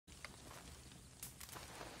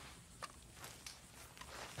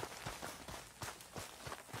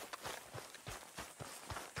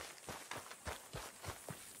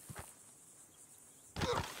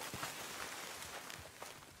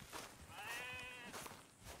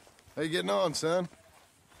How you getting on, son?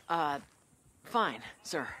 Fine,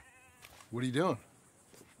 sir. What are you doing?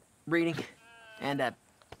 Reading and,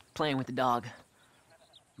 playing with the dog.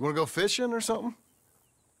 You wanna go fishing or something?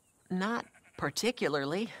 Not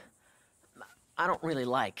particularly. I don't really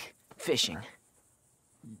like fishing.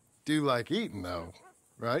 Do like eating, though,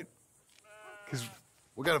 right? 'Cause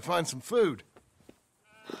we gotta find some food.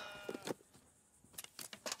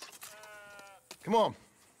 Come on.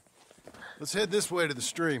 Let's head this way to the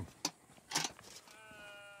stream.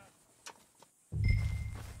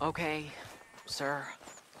 Okay, sir.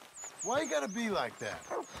 Why you gotta be like that?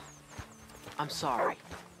 I'm sorry.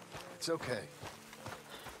 It's okay.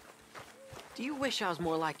 Do you wish I was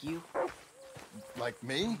more like you? Like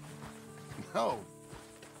me? No.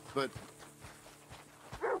 But...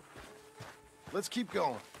 let's keep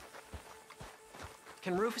going.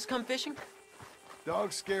 Can Rufus come fishing?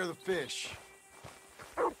 Dogs scare the fish.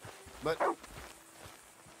 But...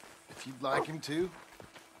 if you'd like him to,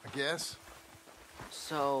 I guess.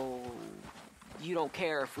 So... you don't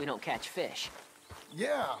care if we don't catch fish?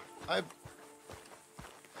 Yeah,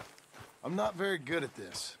 I'm not very good at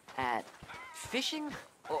this. At fishing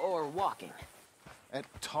or walking? At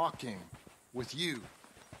talking with you.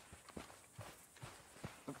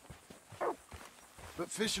 But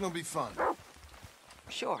fishing will be fun.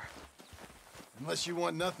 Sure. Unless you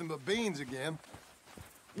want nothing but beans again.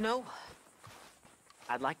 No.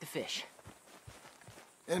 I'd like to fish.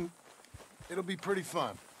 And it'll be pretty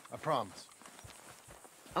fun, I promise.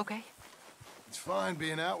 Okay. It's fine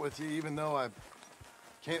being out with you, even though I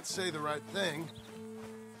can't say the right thing.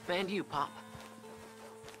 And you, Pop.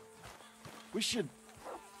 We should...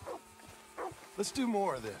 let's do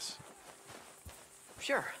more of this.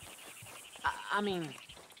 Sure. I mean...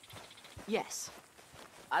 yes.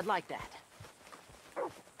 I'd like that.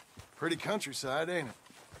 Pretty countryside, ain't it?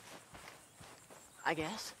 I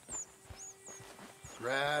guess.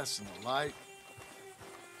 Grass and the light.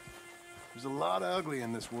 There's a lot of ugly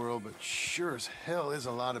in this world, but sure as hell is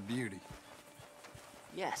a lot of beauty.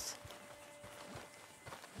 Yes.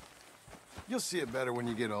 You'll see it better when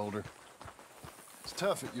you get older. It's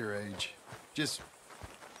tough at your age. Just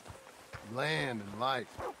land and light.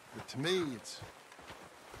 But to me,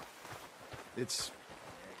 it's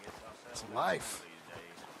life.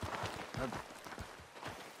 I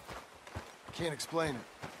can't explain it.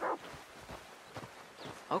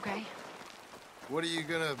 Okay. What are you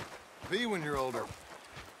gonna be when you're older?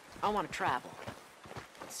 I want to travel.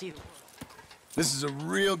 See the world. This is a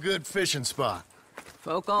real good fishing spot.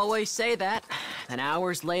 Folk always say that. Then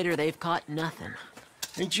hours later, they've caught nothing.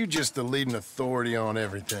 Ain't you just the leading authority on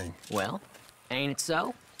everything? Well, ain't it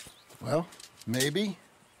so? Well, maybe.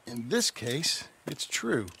 In this case, it's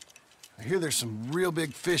true. I hear there's some real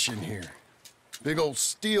big fish in here. Big old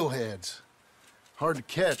steelheads. Hard to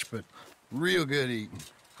catch, but real good eating.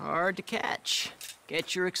 Hard to catch.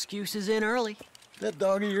 Get your excuses in early. That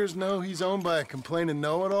dog of yours know he's owned by a complaining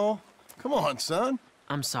know-it-all? Come on, son.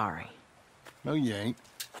 I'm sorry. No, you ain't.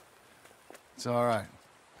 It's all right.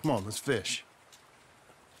 Come on, let's fish.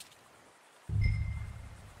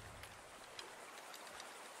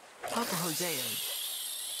 Uncle Hosea,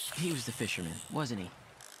 he was the fisherman, wasn't he?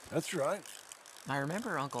 That's right. I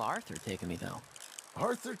remember Uncle Arthur taking me, though.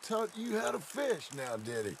 Arthur taught you how to fish now,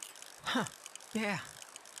 did he? Huh, yeah.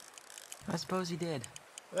 I suppose he did.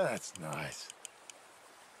 That's nice.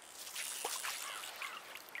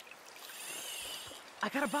 I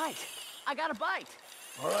got a bite! I got a bite!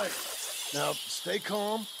 All right. Now, stay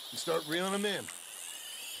calm and start reeling them in.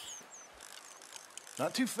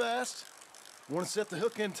 Not too fast. You want to set the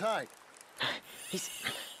hook in tight. He's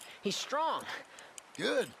strong.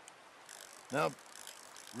 Good. Now,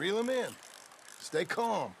 reel him in. Stay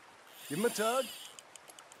calm. Give him a tug.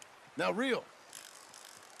 Now reel.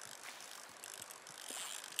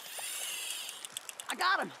 I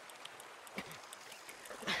got him!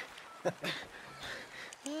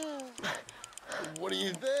 What do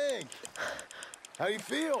you think? How you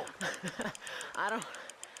feel? I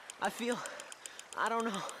don't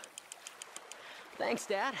know. Thanks,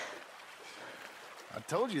 Dad. I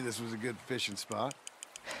told you this was a good fishing spot.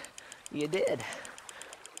 You did.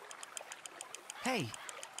 Hey,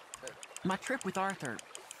 my trip with Arthur,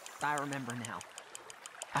 I remember now.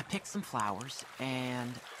 I picked some flowers,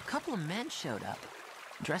 and a couple of men showed up,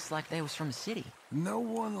 dressed like they was from the city. No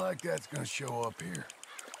one like that's gonna show up here.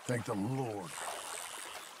 Thank the Lord.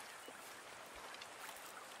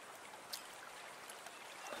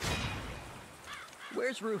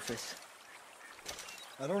 Where's Rufus?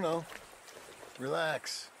 I don't know.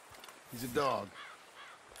 Relax. He's a dog.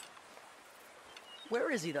 Where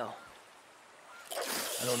is he, though?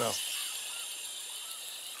 I don't know.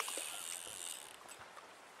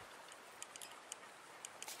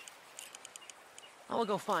 I will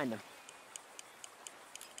go find him.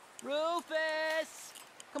 Rufus!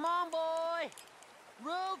 Come on, boy!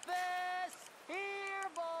 Rufus! Here,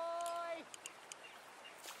 boy!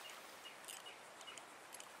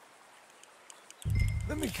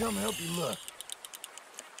 Let me come help you look.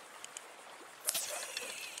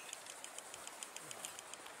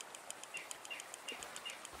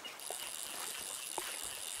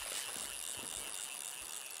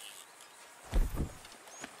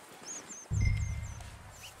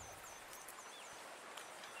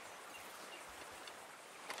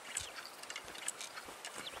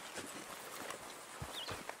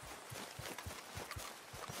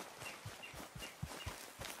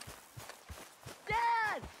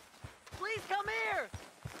 Dad! Please come here!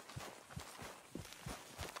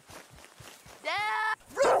 Dad!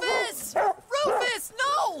 Rufus! Rufus,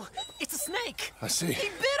 no! It's a snake! I see. He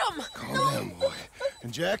bit him! Calm down, boy.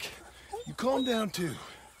 And Jack, you calm down too.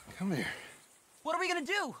 Come here. What are we gonna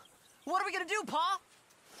do? What are we gonna do, Pa?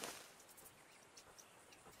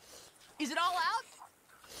 Is it all out?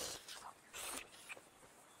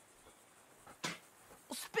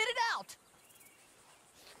 Well, spit it out!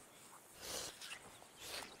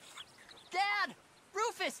 Dad!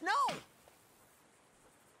 Rufus, no!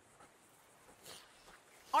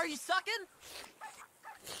 Are you sucking?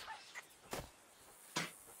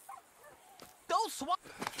 Don't swallow.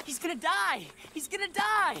 He's gonna die! He's gonna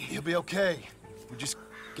die! He'll be okay. We just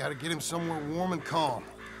gotta get him somewhere warm and calm.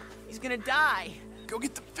 He's gonna die! Go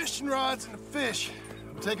get the fishing rods and the fish.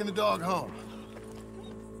 I'm taking the dog home.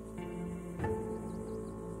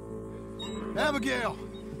 Abigail,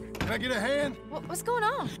 can I get a hand? What's going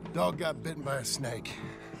on? Dog got bitten by a snake.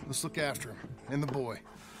 Let's look after him. And the boy.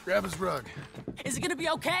 Grab his rug. Is it gonna be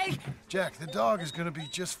okay? Jack, the dog is gonna be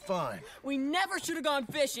just fine. We never should have gone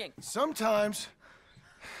fishing. Sometimes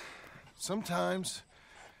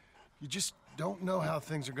you just don't know how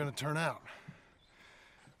things are gonna turn out.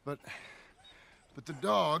 But the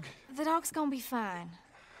dog... The dog's gonna be fine.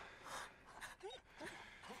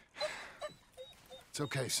 It's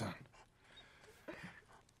okay, son.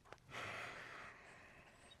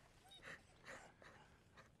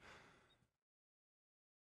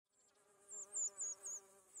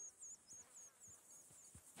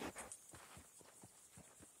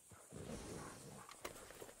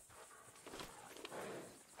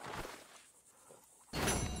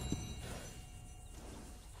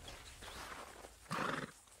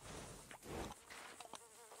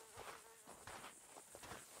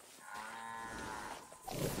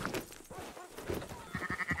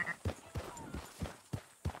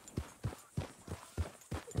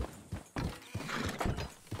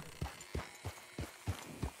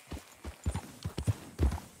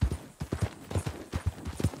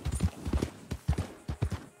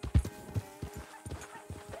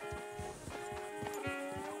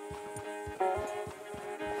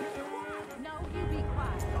 No, you be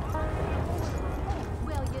quiet.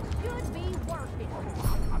 Well, you should be working.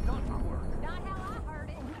 I've done my work. Not how I heard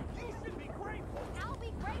it. You should be grateful. I'll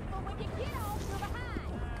be grateful when you get off your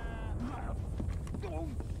behind.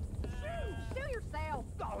 Sue yourself.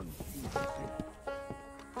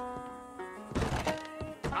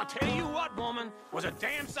 I'll tell you what, woman, was a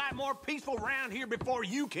damn sight more peaceful round here before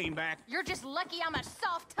you came back. You're just lucky I'm a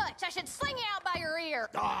soft touch. I should sling you out by your ear.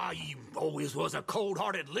 Ah, you always was a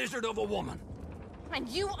cold-hearted lizard of a woman. And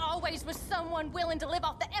you always was someone willing to live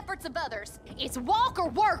off the efforts of others. It's walk or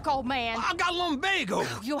work, old man. I got lumbago.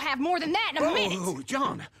 You'll have more than that in a minute. Oh,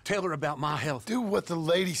 John, tell her about my health. Do what the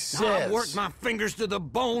lady I says. worked my fingers to the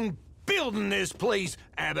bone building this place,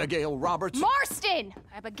 Abigail Roberts. Marston!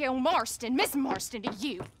 Abigail Marston. Miss Marston to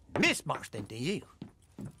you. Miss Marston to you.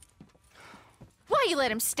 Why you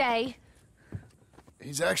let him stay?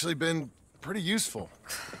 He's actually been pretty useful.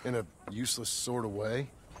 In a useless sort of way.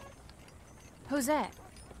 Who's that?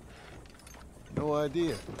 No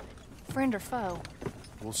idea. Friend or foe?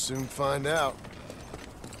 We'll soon find out.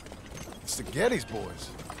 It's the Geddes boys.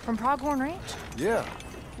 From Pronghorn Ranch? Yeah.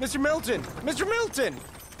 Mr. Milton! Mr. Milton!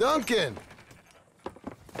 Duncan!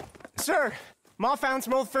 Sir, Ma found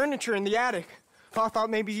some old furniture in the attic. I thought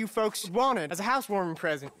maybe you folks would want it as a housewarming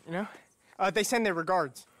present, you know? They send their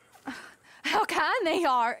regards. How kind they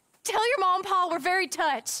are. Tell your mom and Pa we're very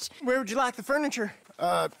touched. Where would you like the furniture?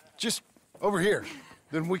 Just over here.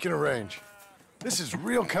 Then we can arrange. This is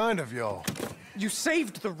real kind of y'all. You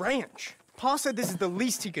saved the ranch. Pa said this is the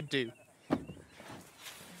least he could do.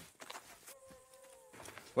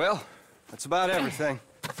 Well, that's about everything.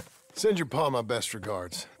 Send your pa my best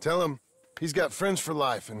regards. Tell him he's got friends for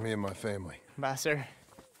life in me and my family. Bye, sir.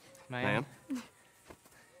 Ma'am?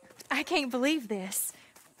 I can't believe this.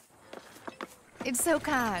 It's so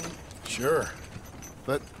kind. Sure.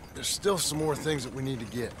 But there's still some more things that we need to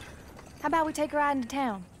get. How about we take a ride into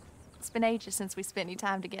town? It's been ages since we spent any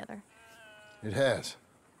time together. It has.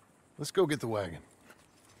 Let's go get the wagon.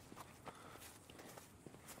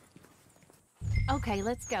 Okay,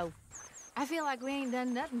 let's go. I feel like we ain't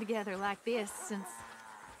done nothing together like this since,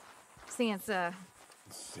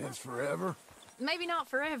 Since forever? maybe not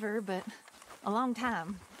forever, but a long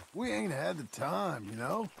time. We ain't had the time, you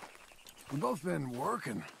know? We've both been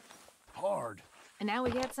working hard. And now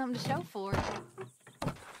we got something to show for it.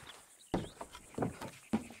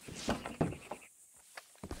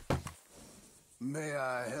 May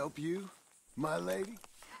I help you, my lady?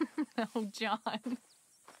 Oh, John.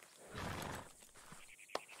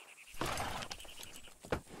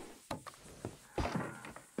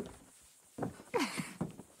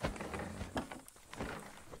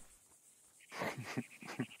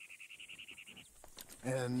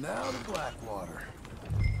 And now to Blackwater.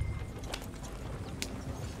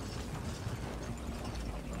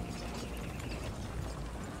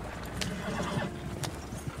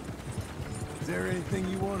 Is there anything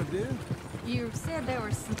you want to do? You said there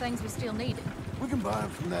were some things we still needed. We can buy them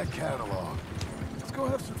from that catalog. Let's go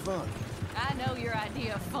have some fun. I know your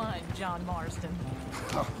idea of fun, John Marston.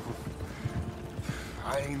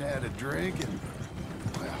 I ain't had a drink and,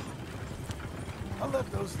 well, I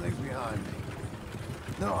left those things behind me.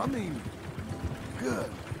 No, I mean, good,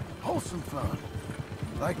 wholesome fun.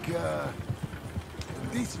 Like,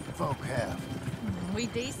 decent folk have. We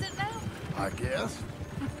decent now? I guess.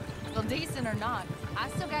 Well, decent or not, I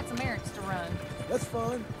still got some errands to run. That's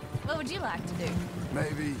fun. What would you like to do?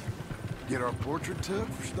 Maybe get our portrait took,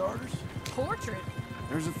 for starters? Portrait?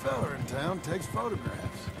 There's a fella in town takes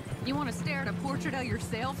photographs. You want to stare at a portrait of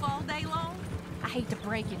yourself all day long? I hate to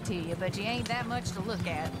break it to you, but you ain't that much to look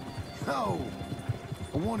at. No,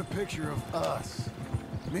 I want a picture of us.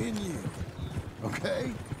 Me and you.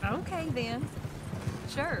 Okay? Okay, then.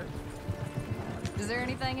 Sure. Is there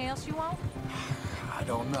anything else you want? I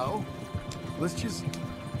don't know. Let's just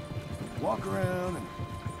walk around and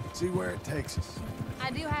see where it takes us. I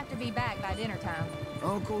do have to be back by dinner time.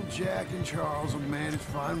 Uncle Jack and Charles will manage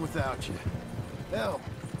fine without you. Hell,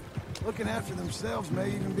 looking after themselves may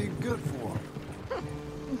even be good for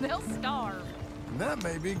them. They'll starve. And that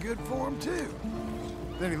may be good for them, too.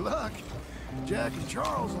 With any luck, Jack and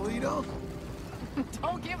Charles will eat Uncle.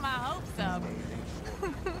 Don't get my hopes up.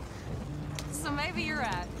 So maybe you're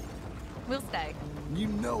right. We'll stay. You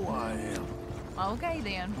know I am. Okay,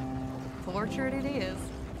 then. Portrait it is.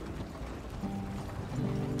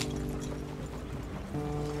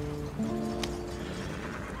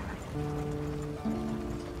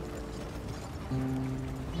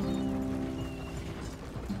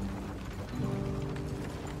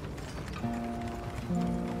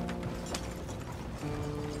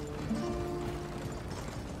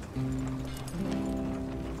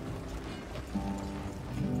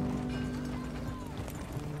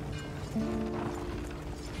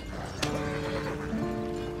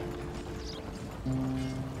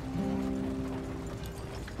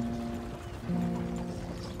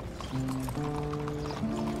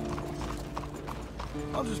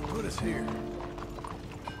 I'll just put us here.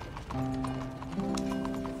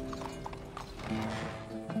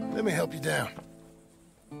 Let me help you down.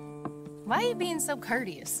 Why are you being so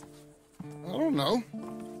courteous? I don't know.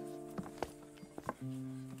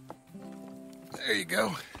 There you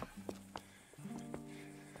go.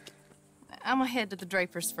 I'm gonna head to the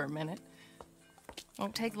Drapers for a minute.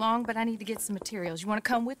 Won't take long, but I need to get some materials. You want to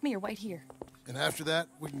come with me or wait here? And after that,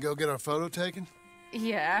 we can go get our photo taken?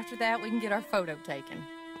 Yeah, after that, we can get our photo taken.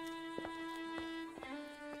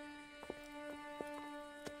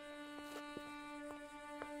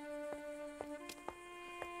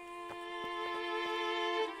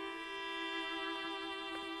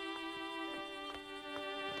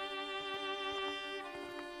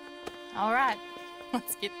 All right,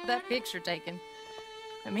 let's get that picture taken.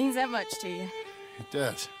 It means that much to you. It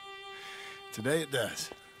does. Today it does.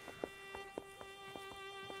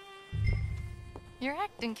 You're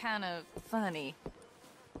acting kind of funny.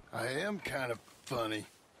 I am kind of funny.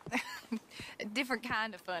 A different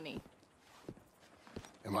kind of funny.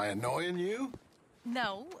 Am I annoying you?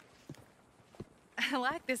 No. I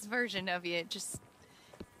like this version of you. It just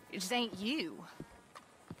ain't you.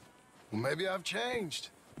 Well, maybe I've changed.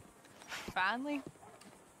 Finally?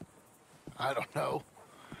 I don't know.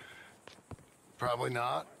 Probably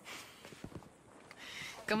not.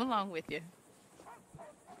 Come along with you.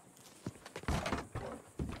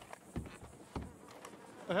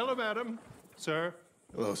 Hello, madam. Sir.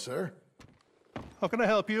 Hello, sir. How can I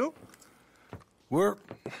help you? We'd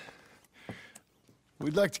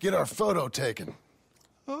like to get our photo taken.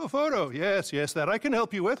 Oh, a photo. Yes, yes, that I can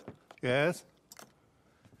help you with. Yes.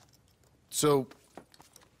 So,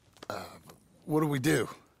 what do we do?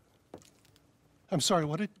 I'm sorry,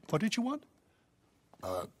 what did you want?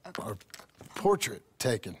 Our portrait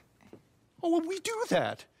taken. Oh, well, we do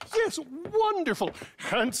that. Yes, wonderful.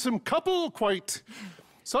 Handsome couple, quite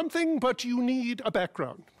something, but you need a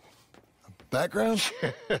background. Background?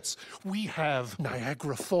 Yes, we have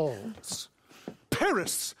Niagara Falls,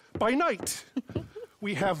 Paris by night.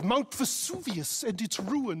 We have Mount Vesuvius and its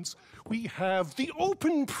ruins. We have the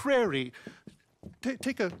open prairie.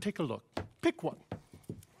 Take a look. Pick one.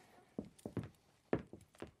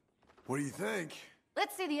 What do you think?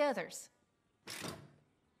 Let's see the others.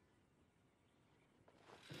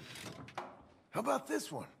 How about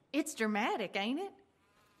this one? It's dramatic, ain't it?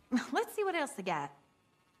 Let's see what else they got.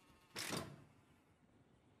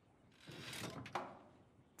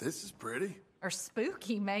 This is pretty. Or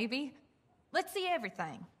spooky, maybe. Let's see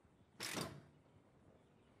everything.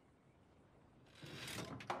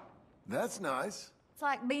 That's nice. It's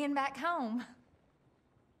like being back home.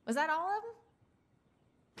 Was that all of them?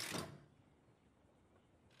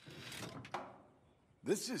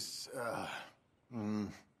 This is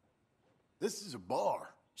a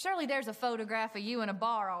bar. Surely there's a photograph of you in a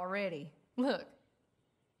bar already. Look,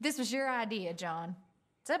 this was your idea, John.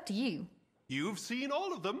 It's up to you. You've seen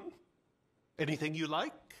all of them. Anything you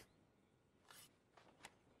like?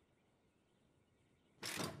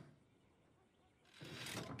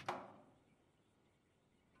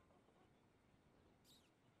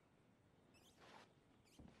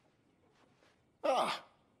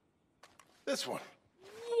 This one.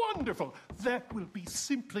 Wonderful. That will be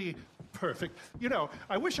simply perfect. You know,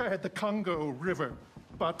 I wish I had the Congo River,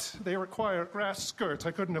 but they require grass skirts.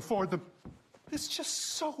 I couldn't afford them. It's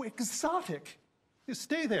just so exotic. You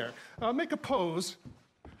stay there. I'll make a pose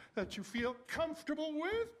that you feel comfortable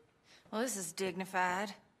with. Well, this is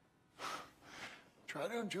dignified. Try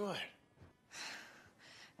to enjoy it.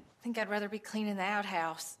 I think I'd rather be cleaning the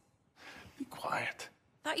outhouse. Be quiet.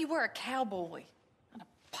 Thought you were a cowboy, not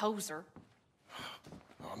a poser.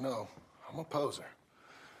 Oh, no. I'm a poser.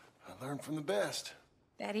 I learned from the best.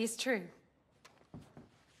 That is true.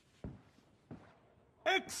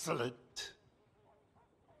 Excellent.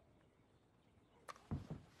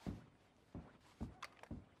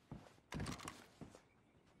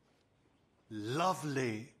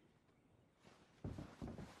 Lovely.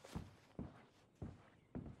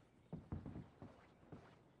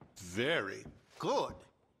 Very good.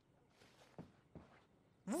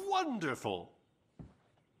 Wonderful.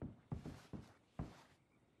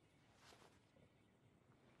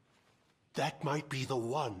 That might be the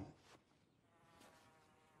one.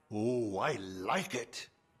 Oh, I like it.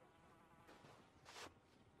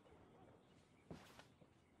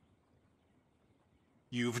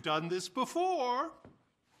 You've done this before.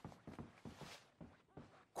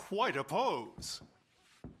 Quite a pose.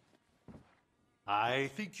 I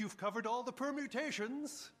think you've covered all the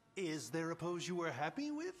permutations. Is there a pose you were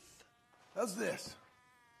happy with? How's this?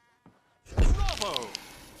 Bravo!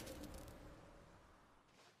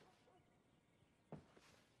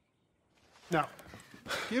 Now,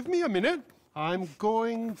 give me a minute. I'm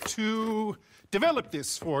going to develop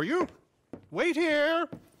this for you. Wait here.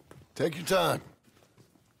 Take your time.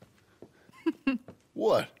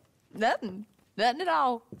 What? Nothing. Nothing at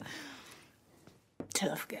all.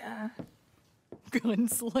 Tough guy.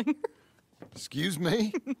 Gunslinger. Excuse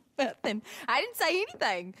me? Nothing. I didn't say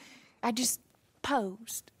anything. I just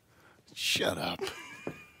posed. Shut up.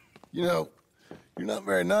 You know, you're not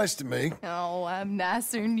very nice to me. Oh, I'm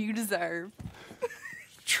nicer than you deserve.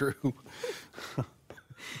 True.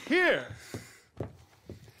 Here.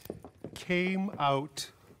 Came out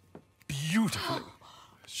beautifully.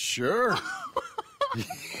 Sure.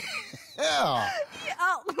 Yeah.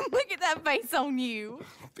 Oh, look at that face on you.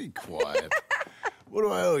 Be quiet. What do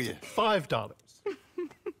I owe you? $5.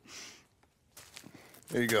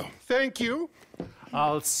 There you go. Thank you.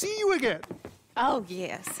 I'll see you again. Oh,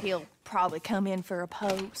 yes. He'll probably come in for a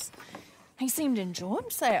pose. He seemed to enjoy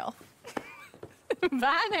himself.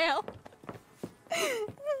 Bye now.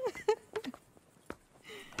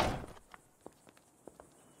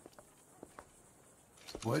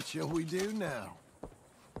 What shall we do now?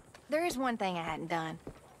 There is one thing I hadn't done.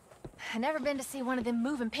 I've never been to see one of them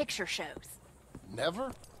moving picture shows.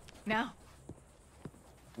 Never? No.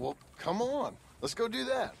 Well, come on. Let's go do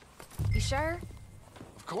that. You sure?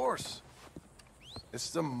 Of course.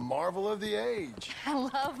 It's the marvel of the age. I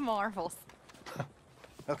love marvels.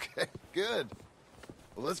 Okay, good.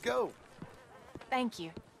 Well, let's go. Thank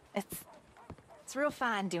you. It's real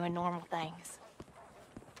fine doing normal things.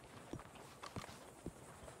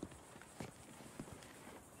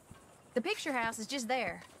 The picture house is just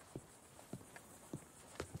there.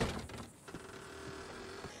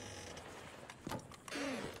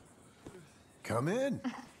 Come in.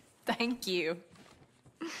 Thank you.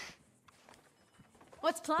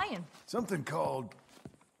 What's playing? Something called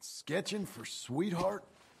Sketching for Sweetheart,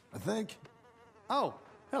 I think. Oh,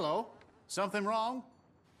 hello. Something wrong?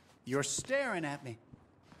 You're staring at me.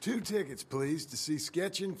 2 tickets, please, to see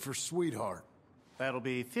Sketching for Sweetheart. That'll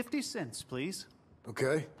be 50 cents, please.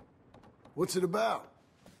 Okay. What's it about?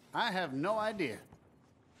 I have no idea.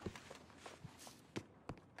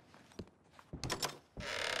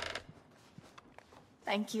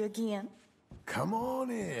 Thank you again. Come on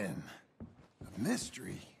in. A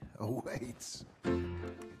mystery awaits.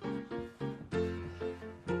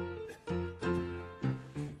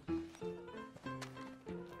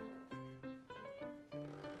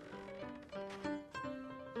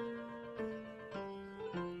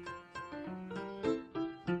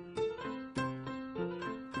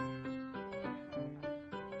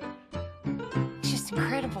 Just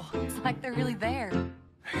incredible. It's like they're really there.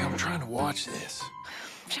 Hey, I'm trying to watch this.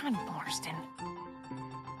 John Marston.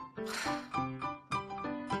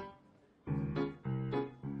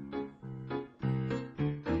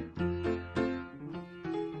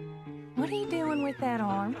 What are you doing with that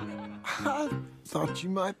arm? I thought you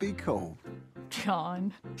might be cold.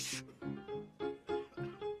 John.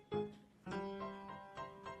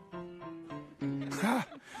 Ha!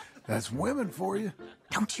 That's women for you.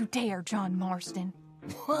 Don't you dare, John Marston.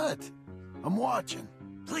 What? I'm watching.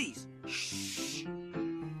 Please.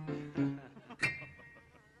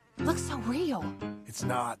 Looks so real. It's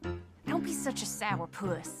not. Don't be such a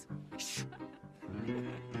sourpuss.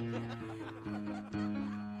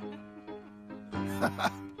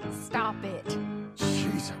 Stop it.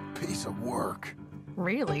 She's a piece of work.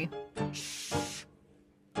 Really?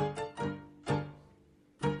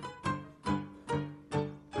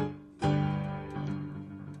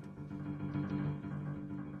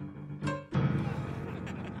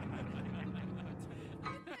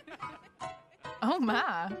 Oh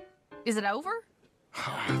my. Is it over?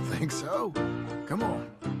 I think so. Come on.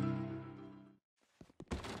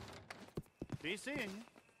 Be seeing you.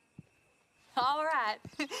 All right.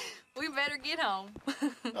 We better get home.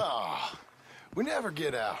 Ah, we never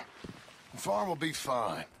get out. The farm will be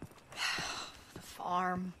fine. The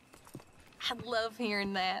farm. I love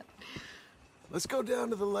hearing that. Let's go down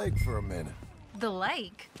to the lake for a minute. The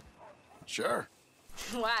lake? Sure.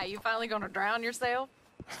 Why, you finally gonna drown yourself?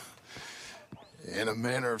 In a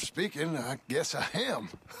manner of speaking, I guess I am.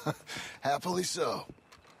 Happily so.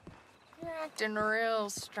 You're acting real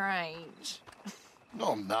strange.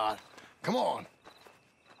 No, I'm not. Come on.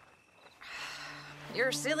 You're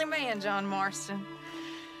a silly man, John Marston.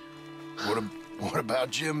 What about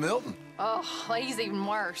Jim Milton? Oh, he's even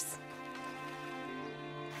worse.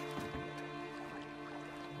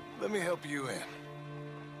 Let me help you in.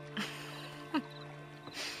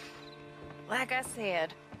 Like I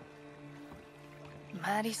said,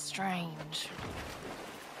 mighty strange.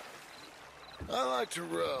 I like to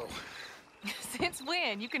row. Since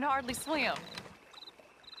when? You can hardly swim.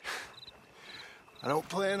 I don't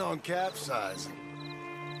plan on capsizing.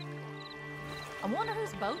 I wonder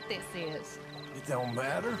whose boat this is. It don't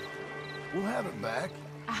matter. We'll have it back.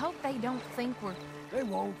 I hope they don't think we're... They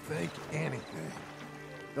won't think anything.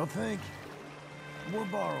 They'll think we're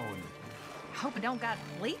borrowing it. I hope it don't got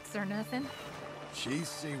leaks or nothing. She's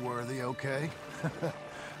seaworthy, okay?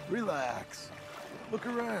 Relax. Look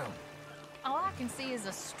around. All I can see is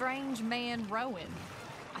a strange man rowing.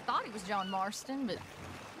 I thought he was John Marston, but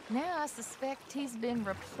now I suspect he's been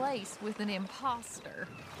replaced with an imposter.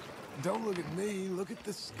 Don't look at me. Look at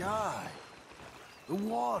the sky. The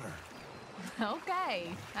water. Okay,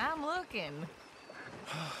 I'm looking.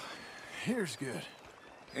 Here's good.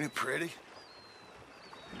 Ain't it pretty?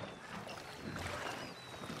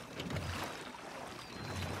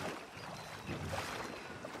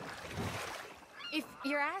 If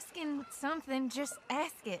you're asking something, just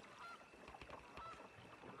ask it.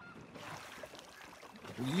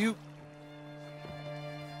 Will you...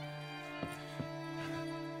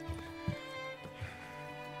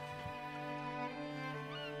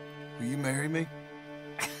 Will you marry me?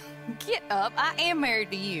 Get up, I am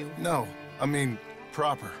married to you. No, I mean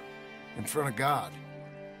proper. In front of God.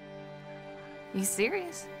 You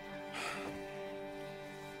serious?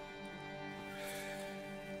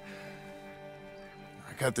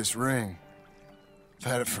 I got this ring.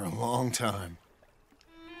 I've had it for a long time.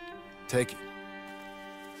 Take it.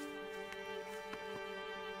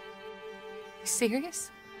 You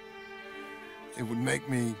serious? It would make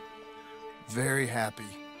me very happy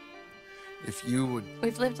If you would...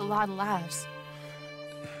 We've lived a lot of lives.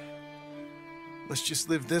 Let's just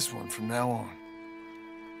live this one from now on.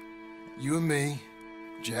 You and me,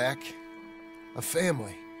 Jack, a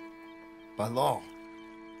family, by law.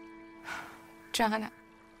 John,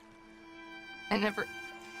 I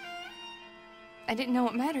didn't know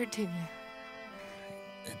what mattered to you.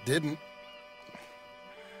 It didn't.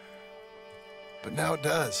 But now it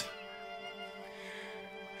does.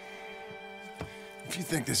 If you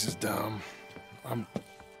think this is dumb, I'm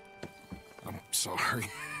sorry.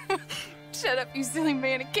 Shut up, you silly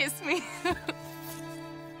man, and kiss me.